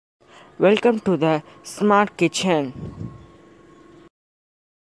Welcome to the Smart Kitchen.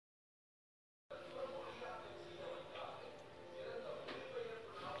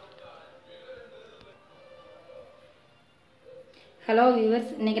 Hello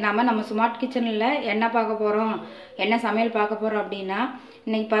viewers, இன்றைக்கி நம்ம smart கிச்சனில் என்ன பார்க்க போகிறோம், என்ன சமையல் பார்க்க போகிறோம் அப்படின்னா,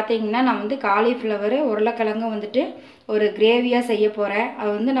 இன்றைக்கி பார்த்தீங்கன்னா நான் காலிஃப்ளவர் உருளைக்கிழங்கு ஒரு கிரேவியாக செய்ய போகிறேன்.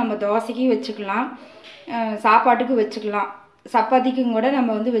 அது நம்ம தோசைக்கு வச்சுக்கலாம், சாப்பாட்டுக்கு வச்சுக்கலாம், சப்பாத்திக்கும் கூட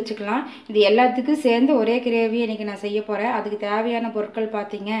நம்ம வச்சுக்கலாம். இது எல்லாத்துக்கும் சேர்ந்து ஒரே கிரேவி இன்றைக்கி நான் செய்ய போகிறேன். அதுக்கு தேவையான பொருட்கள்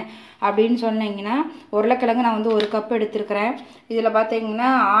பார்த்தீங்க அப்படின்னு சொன்னீங்கன்னா, உருளைக்கிழங்கு நான் ஒரு கப் எடுத்துருக்கிறேன். இதில் பார்த்தீங்கன்னா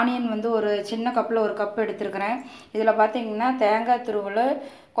ஆனியன் ஒரு சின்ன கப்பில் ஒரு கப் எடுத்துருக்கிறேன். இதில் பார்த்தீங்கன்னா தேங்காய் துருவல்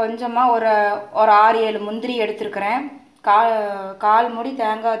கொஞ்சமாக ஒரு 6-7 முந்திரி எடுத்துருக்கிறேன். கால் மூடி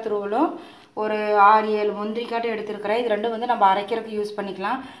தேங்காய் துருவலும் ஒரு 6-7 முந்திரிக்காட்டு எடுத்துருக்கிறேன். இது ரெண்டும் நம்ம அரைக்கிறதுக்கு யூஸ்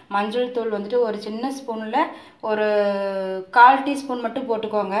பண்ணிக்கலாம். மஞ்சள் தூள் ஒரு சின்ன ஸ்பூனில் ஒரு 1/4 டீஸ்பூன் மட்டும்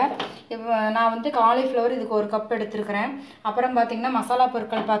போட்டுக்கோங்க. இப்போ நான் காலிஃப்ளவர் இதுக்கு ஒரு கப் எடுத்துருக்கிறேன். அப்புறம் பார்த்திங்கன்னா மசாலா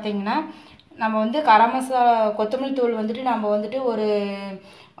பொருட்கள் பார்த்திங்கன்னா நம்ம கரம் மசாலா, கொத்தமல்லி தூள் நம்ம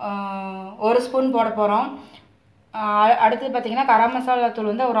ஒரு ஸ்பூன் போட போகிறோம். அடுத்தது பார்த்திங்கன்னா கரம் மசாலா தூள்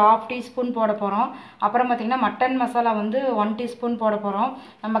ஒரு 1/2 டீஸ்பூன் போட போகிறோம். அப்புறம் பார்த்திங்கன்னா மட்டன் மசாலா 1 டீஸ்பூன் போட போகிறோம்.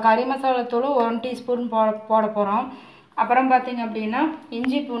 நம்ம கறி மசாலா தூள் 1 டீஸ்பூன் போட போகிறோம். அப்புறம் பார்த்திங்க அப்படின்னா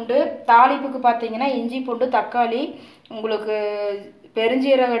இஞ்சி பூண்டு தாளிப்புக்கு பார்த்திங்கன்னா இஞ்சி பூண்டு தக்காளி உங்களுக்கு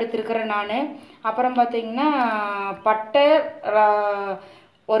பெருஞ்சீரகம் எடுத்துருக்கிறேன் நான். அப்புறம் பார்த்திங்கன்னா பட்டை,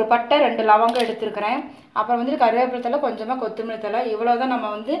 ஒரு பட்டை 2 லவங்கம் எடுத்துருக்கிறேன். அப்புறம் கருவேப்பிலை தழை, கொஞ்சமாக கொத்தமல்லி தழை. இவ்வளோ தான் நம்ம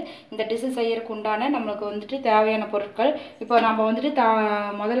இந்த டிஷ்ஷு செய்யறதுக்கு உண்டான நம்மளுக்கு தேவையான பொருட்கள். இப்போ நம்ம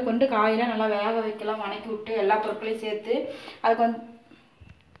முதல்ல காயெல்லாம் நல்லா வேக வைக்கலாம், வணக்கி விட்டு எல்லா பொருட்களையும் சேர்த்து. அதுக்கு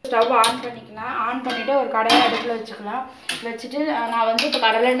ஸ்டவ் ஆன் பண்ணிக்கலாம். ஆன் பண்ணிவிட்டு ஒரு கடையை அடுப்பில் வச்சுக்கலாம். வச்சுட்டு நான் இப்போ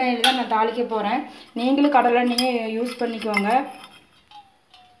கடலெண்ணெயில் தான் நான் தாளிக்க போகிறேன். நீங்களும் கடலெண்ணெயை யூஸ் பண்ணிக்கோங்க.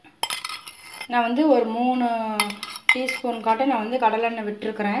 நான் ஒரு 3 டீஸ்பூன் காட்ட நான் கடலெண்ணெய்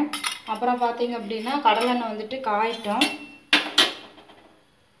விட்டுருக்குறேன். அப்புறம் பார்த்திங்க அப்படின்னா கடலெண்ணெய் காயிட்டோம்.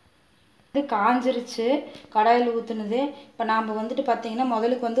 காஞ்சிருச்சு கடாயில் ஊற்றுனது. இப்போ நாம் பார்த்திங்கன்னா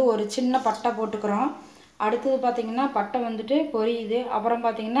முதலுக்கு ஒரு சின்ன பட்டை போட்டுக்கிறோம். அடுத்தது பார்த்திங்கன்னா பட்டை பொரியுது. அப்புறம்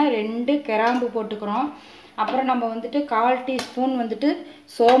பார்த்திங்கன்னா 2 கிராம்பு போட்டுக்கிறோம். அப்புறம் நம்ம 1/4 டீஸ்பூன்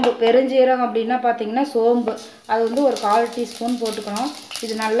சோம்பு, பெருஞ்சீரகம் அப்படின்னா பார்த்திங்கன்னா சோம்பு, அது ஒரு 1/4 டீஸ்பூன் போட்டுக்கிறோம்.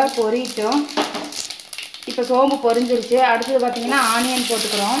 இது நல்லா பொரியிட்டோம். இப்போ சோம்பு பொரிஞ்சிருச்சு. அடுத்தது பார்த்திங்கன்னா ஆனியன்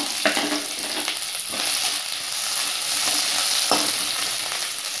போட்டுக்கிறோம்.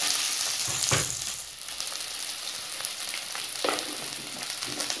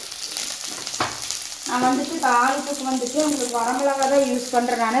 நான் தாளிப்புக்கு உங்களுக்கு வரமிளகா தான் யூஸ்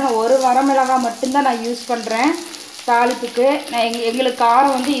பண்ணுறேன். நான் ஒரு வரமிளகா மட்டும்தான் நான் யூஸ் பண்ணுறேன் தாளிப்புக்கு. நான் எங்களுக்கு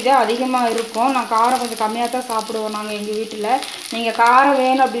காரம் இதே அதிகமாக இருக்கும். நான் காரம் கொஞ்சம் கம்மியாக தான் சாப்பிடுவோம் நாங்கள் எங்கள் வீட்டில். நீங்கள் காரம்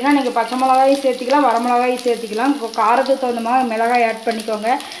வேணும் அப்படின்னா நீங்கள் பச்சை மிளகாயும் சேர்த்திக்கலாம், வரமிளகாயும் சேர்த்திக்கலாம். இப்போ காரத்துக்கு தகுந்த மாதிரி மிளகாய் ஆட்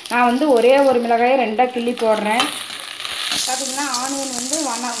பண்ணிக்கோங்க. நான் ஒரே ஒரு மிளகாயை 2ஆக கிள்ளி போடுறேன். பார்த்திங்கன்னா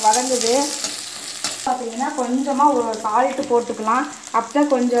ஆனியன் வதங்குது. பார்த்திங்கன்னா கொஞ்சமாக ஒரு சால்ட்டு போட்டுக்கலாம். அப்போ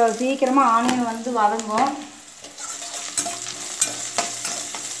தான் கொஞ்சம் சீக்கிரமாக ஆனியன் வதங்கும்.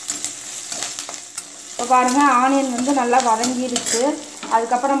 இப்போ பாருங்கள் ஆனியன் நல்லா வதங்கிடுச்சு.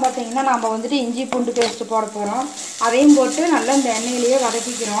 அதுக்கப்புறம் பார்த்திங்கன்னா நம்ம இஞ்சி பூண்டு பேஸ்ட்டு போட போகிறோம். அதையும் போட்டு நல்லா இந்த எண்ணெயிலேயே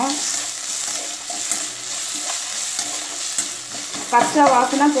வதக்கிக்கிறோம். பச்சை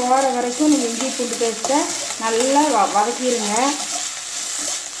வாசனை போகிற வரைக்கும் நீங்கள் இஞ்சி பூண்டு பேஸ்ட்டை நல்லா வதக்கிடுங்க.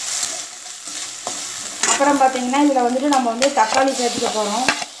 அப்புறம் பார்த்திங்கன்னா இதில் நம்ம தக்காளி சேர்த்துக்க போகிறோம்.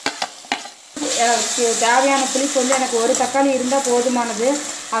 தேவையான புளிப்பு எனக்கு ஒரு தக்காளி இருந்தால் போதுமானது.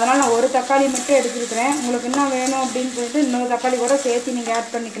 அதனால் நான் ஒரு தக்காளி மட்டும் எடுத்துருக்கிறேன். உங்களுக்கு இன்னும் வேணும் அப்படின்னு சொல்லிட்டு இன்னொரு தக்காளி கூட சேர்த்து நீங்கள்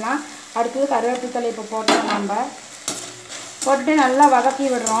ஆட் பண்ணிக்கலாம். அடுத்தது கருவேப்பிலை தழை இப்போ போட்டோம். நம்ம போட்டுட்டு நல்லா வதக்கி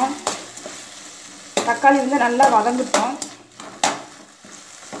விடுறோம். தக்காளி நல்லா வதங்கிட்டோம்.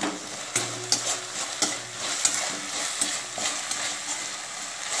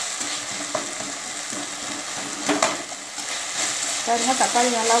 பாருங்க தக்காளி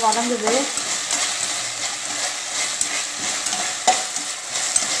நல்லா வதங்குது.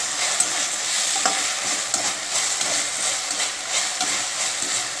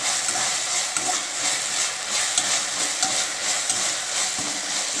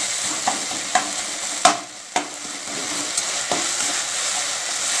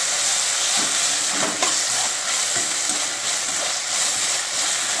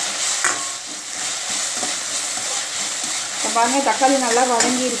 பாருங்கள் தக்காளி நல்லா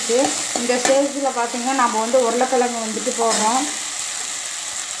வதங்கிடுச்சு. இந்த ஸ்டேஜில் பார்த்திங்கன்னா நம்ம உருளைக்கிழங்கு போடுறோம்.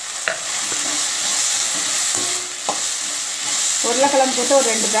 உருளைக்கிழங்கு போட்டு ஒரு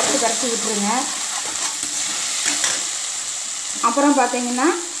 2 பரட்டி விட்டுருங்க. அப்புறம் பார்த்தீங்கன்னா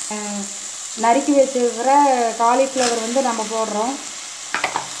நறுக்கி வச்சுருக்கிற காலிஃப்ளவர் வந்து நம்ம போடுறோம்.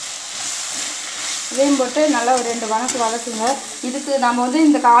 இதையும் போட்டு நல்லா ஒரு 2 வதக்குங்க. இதுக்கு நம்ம வந்து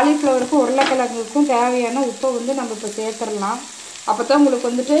இந்த காலிஃப்ளவருக்கும் உருளைக்கிழங்குக்கும் தேவையான உப்பை வந்து நம்ம இப்போ சேர்த்துடலாம். அப்போ தான் உங்களுக்கு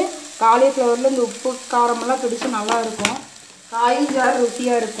வந்துட்டு காலிஃப்ளவரில் இந்த உப்பு காரமெல்லாம் பிடிச்சி நல்லாயிருக்கும். காயும் ஜார்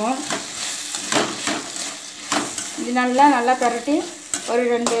ருசியாக இருக்கும். இது நல்லா பரட்டி ஒரு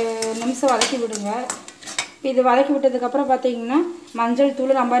 2 நிமிஷம் வதக்கி விடுங்க. இது வதக்கி விட்டதுக்கப்புறம் பார்த்தீங்கன்னா மஞ்சள்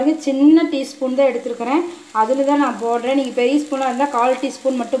தூள் நான் பாருங்க சின்ன டீஸ்பூன் தான் எடுத்துருக்கிறேன். அதில் தான் நான் போடுறேன். நீங்கள் பெரிய ஸ்பூனாக இருந்தால் 1/4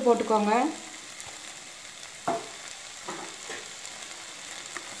 டீஸ்பூன் மட்டும் போட்டுக்கோங்க.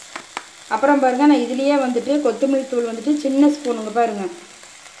 அப்புறம் பாருங்கள் நான் இதுலேயே வந்துட்டு கொத்தமல்லி தூள் வந்துட்டு சின்ன ஸ்பூனுங்க பாருங்கள்,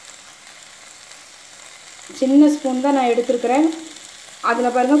 சின்ன ஸ்பூன் தான் நான் எடுத்துருக்கிறேன்.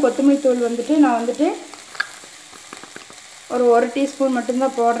 அதில் பாருங்கள் கொத்தமல்லி தூள் வந்துட்டு நான் வந்துட்டு ஒரு 1 டீஸ்பூன்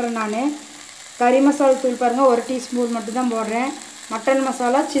மட்டும்தான் போடுறேன். நான் கறி மசாலா தூள் பாருங்கள் 1 டீஸ்பூன் மட்டும்தான் போடுறேன். மட்டன்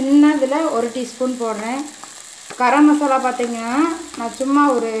மசாலா சின்னதில் 1 டீஸ்பூன் போடுறேன். கரம் மசாலா பார்த்திங்கன்னா நான் சும்மா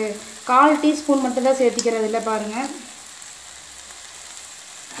ஒரு 1/4 டீஸ்பூன் மட்டும்தான் சேர்த்திக்கிறது இல்லை பாருங்கள்.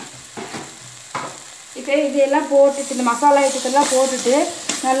 இப்போ இதெல்லாம் போட்டுட்டு இந்த மசாலா ஐட்டத்தெல்லாம் போட்டுட்டு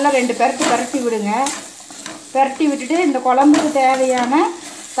நல்லா 2 பரட்டி விடுங்க. பரட்டி விட்டுட்டு இந்த குழம்புக்கு தேவையான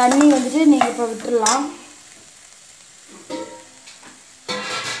தண்ணி வந்துட்டு நீங்கள் இப்போ விட்டுடலாம்.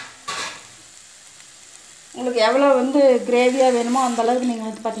 உங்களுக்கு எவ்வளோ வந்து கிரேவியாக வேணுமோ அந்த அளவுக்கு நீங்கள்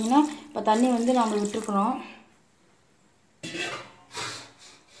வந்து பார்த்தீங்கன்னா இப்போ தண்ணி வந்து நம்ம விட்டுருக்குறோம்.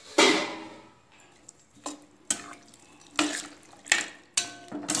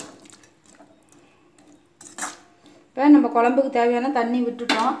 இப்போ நம்ம குழம்புக்கு தேவையான தண்ணி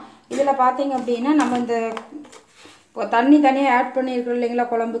விட்டுட்டோம். இதில் பார்த்தீங்க அப்படின்னா நம்ம இந்த தண்ணி தனியாக ஆட் பண்ணியிருக்கிறோம் இல்லைங்களா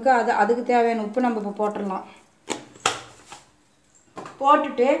குழம்புக்கு, அதுக்கு தேவையான உப்பு நம்ம இப்போ போட்டுடலாம்.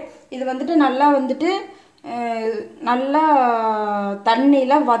 போட்டுட்டு இது வந்துட்டு நல்லா வந்துட்டு நல்லா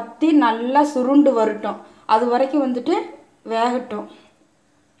தண்ணியில் வற்றி நல்லா சுருண்டு வரட்டும். அது வரைக்கும் வந்துட்டு வேகட்டும்.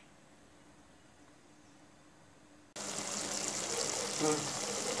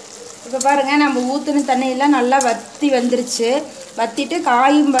 இப்போ பாருங்கள் நம்ம ஊற்றின தண்ணியெல்லாம் நல்லா வற்றி வந்துருச்சு. வற்றிட்டு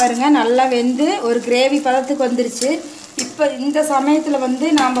காயும் பாருங்கள் நல்லா வெந்து ஒரு கிரேவி பதத்துக்கு வந்துருச்சு. இப்போ இந்த சமயத்தில் வந்து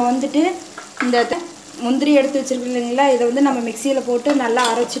நாம் வந்துட்டு இந்த முந்திரி எடுத்து வச்சுருக்கோம் இல்லைங்களா, இதை வந்து நம்ம மிக்சியில் போட்டு நல்லா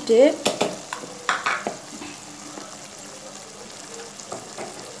அரைச்சிட்டு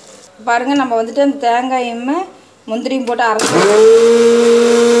பாருங்கள் நம்ம வந்துட்டு அந்த தேங்காயும் முந்திரியும் போட்டு அரைச்சி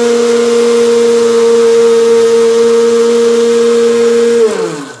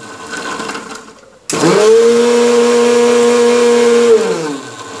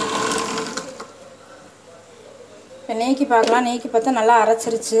நீக்கி பார்க்கலாம். நீக்கி பார்த்தா நல்லா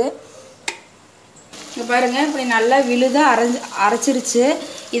அரைச்சிருச்சு. இங்கே பாருங்கள் இப்படி நல்லா விழுதாக அரைச்சிருச்சு.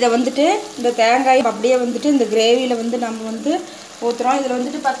 இதை வந்துட்டு இந்த தேங்காய் அப்படியே வந்துட்டு இந்த கிரேவியில் வந்து நம்ம வந்து ஊற்றுறோம். இதில்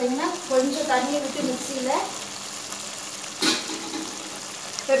வந்துட்டு பார்த்தீங்கன்னா கொஞ்சம் தண்ணியை விட்டு மிக்சியில்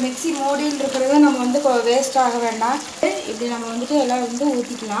இப்போ மிக்சி மூடியில் இருக்கிறத நம்ம வந்து வேஸ்ட் ஆக வேண்டாம். இப்படி நம்ம வந்துட்டு எல்லாம் வந்து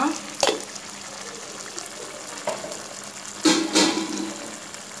ஊற்றிக்கலாம்.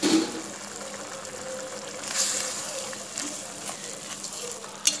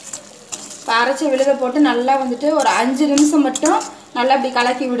 இப்போ அரைச்சி விழுத போட்டு நல்லா வந்துட்டு ஒரு 5 நிமிஷம் மட்டும் நல்லா இப்படி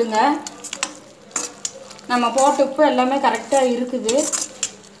கலக்கி விடுங்க. நம்ம போட்ட உப்பு எல்லாமே கரெக்டாக இருக்குது.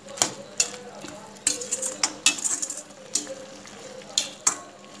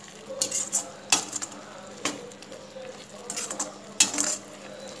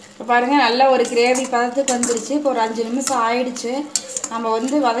 இப்போ பாருங்கள் நல்ல ஒரு கிரேவி பதத்துக்கு வந்துருச்சு. இப்போ ஒரு 5 நிமிஷம் ஆயிடுச்சு. நம்ம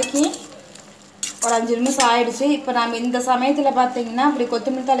வந்து வதக்கி ஒரு 5 நிமிஷம் ஆயிடுச்சு. இப்போ நம்ம இந்த சமயத்தில் பார்த்தீங்கன்னா இப்படி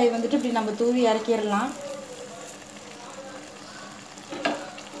கொத்தமல்லி தழையை வந்துட்டு இப்படி நம்ம தூவி இறக்கிடலாம்.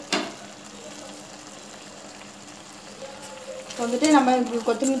 வந்துட்டு நம்ம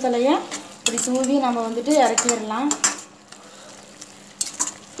கொத்தமல்லி தழையை இப்படி தூவி நம்ம வந்துட்டு இறக்கிடலாம்.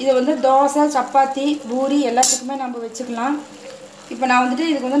 இதை வந்து தோசை, சப்பாத்தி, பூரி எல்லாத்துக்குமே நம்ம வச்சுக்கலாம். இப்போ நான் வந்துட்டு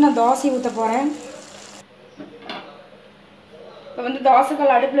இதுக்கு வந்து நான் தோசை ஊற்ற போகிறேன். இப்போ வந்து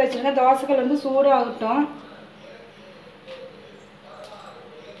தோசைக்கல் அடுப்பில் வச்சுருங்க. தோசைக்கல் வந்து சூடாகட்டும்.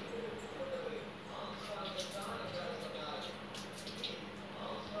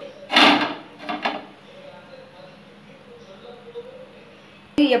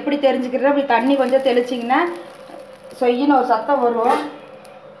 எப்படி தெரிஞ்சுக்கிறது, அப்படி தண்ணி கொஞ்சம் தெளிச்சிங்கன்னா சொய்யின்னு ஒரு சத்தம் வரும்.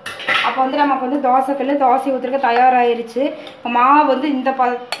 அப்போ வந்து நமக்கு வந்து தோசைக்கல் தோசை ஊற்றுறக்க தயாராகிருச்சு. மாவு வந்து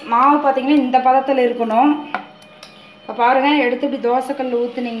மாவு பார்த்திங்கன்னா இந்த பதத்தில் இருக்கணும். இப்போ பாருங்கள் எடுத்து இப்படி தோசைக்கல்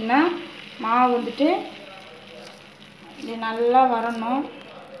ஊற்றுனீங்கன்னா மாவு வந்துட்டு இப்படி நல்லா வரணும்.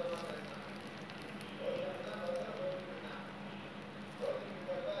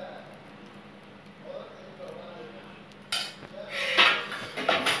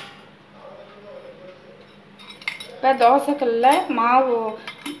 இப்போ தோசைக்கல்லில்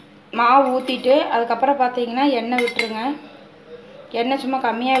மாவு ஊற்றிட்டு அதுக்கப்புறம் பார்த்தீங்கன்னா எண்ணெய் விட்டுருங்க. எண்ணெய் சும்மா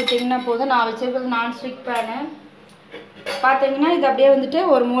கம்மியாக விட்டிங்கன்னா போதும். நான் வச்சுருக்கிறது நான்ஸ்டிக் பேனு. பார்த்தீங்கன்னா இது அப்படியே வந்துட்டு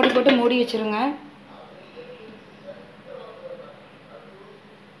ஒரு மூடி போட்டு மூடி வச்சுருங்க.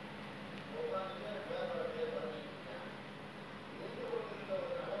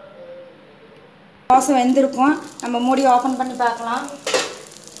 தோசை வெந்திருக்கும். நம்ம மூடி ஓப்பன் பண்ணி பார்க்கலாம்.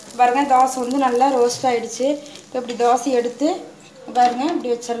 பாருங்க, தோசை வந்து நல்லா ரோஸ்ட் ஆகிடுச்சு. இப்போ இப்படி தோசை எடுத்து பாருங்க இப்படி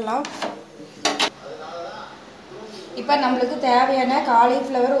வச்சிடலாம். இப்போ நம்மளுக்கு தேவையான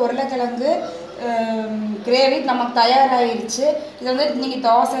காலிஃப்ளவர் உருளைக்கிழங்கு கிரேவி நமக்கு தயாராகிடுச்சு. இது வந்து நீங்கள்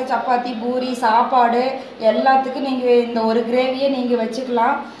தோசை, சப்பாத்தி, பூரி, சாப்பாடு எல்லாத்துக்கும் நீங்கள் இந்த ஒரு கிரேவியை நீங்கள்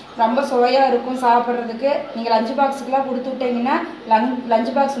வச்சுக்கலாம். ரொம்ப சுவையாக இருக்கும் சாப்பிட்றதுக்கு. நீங்கள் லஞ்ச் பாக்ஸுக்கெலாம் கொடுத்து விட்டிங்கன்னா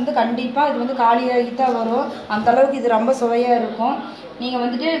லஞ்ச் பாக்ஸ் வந்து கண்டிப்பாக இது வந்து காலியாகி தான் வரும். அந்தளவுக்கு இது ரொம்ப சுவையாக இருக்கும். நீங்கள்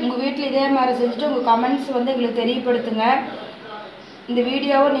வந்துட்டு உங்கள் வீட்டில் இதே மாதிரி செஞ்சுட்டு உங்கள் கமெண்ட்ஸ் வந்து எங்களுக்கு தெரியப்படுத்துங்க. இந்த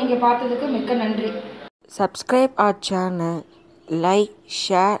வீடியோவை நீங்கள் பார்த்ததுக்கு மிக்க நன்றி. Subscribe our channel, like,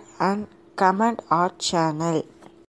 share and comment our channel.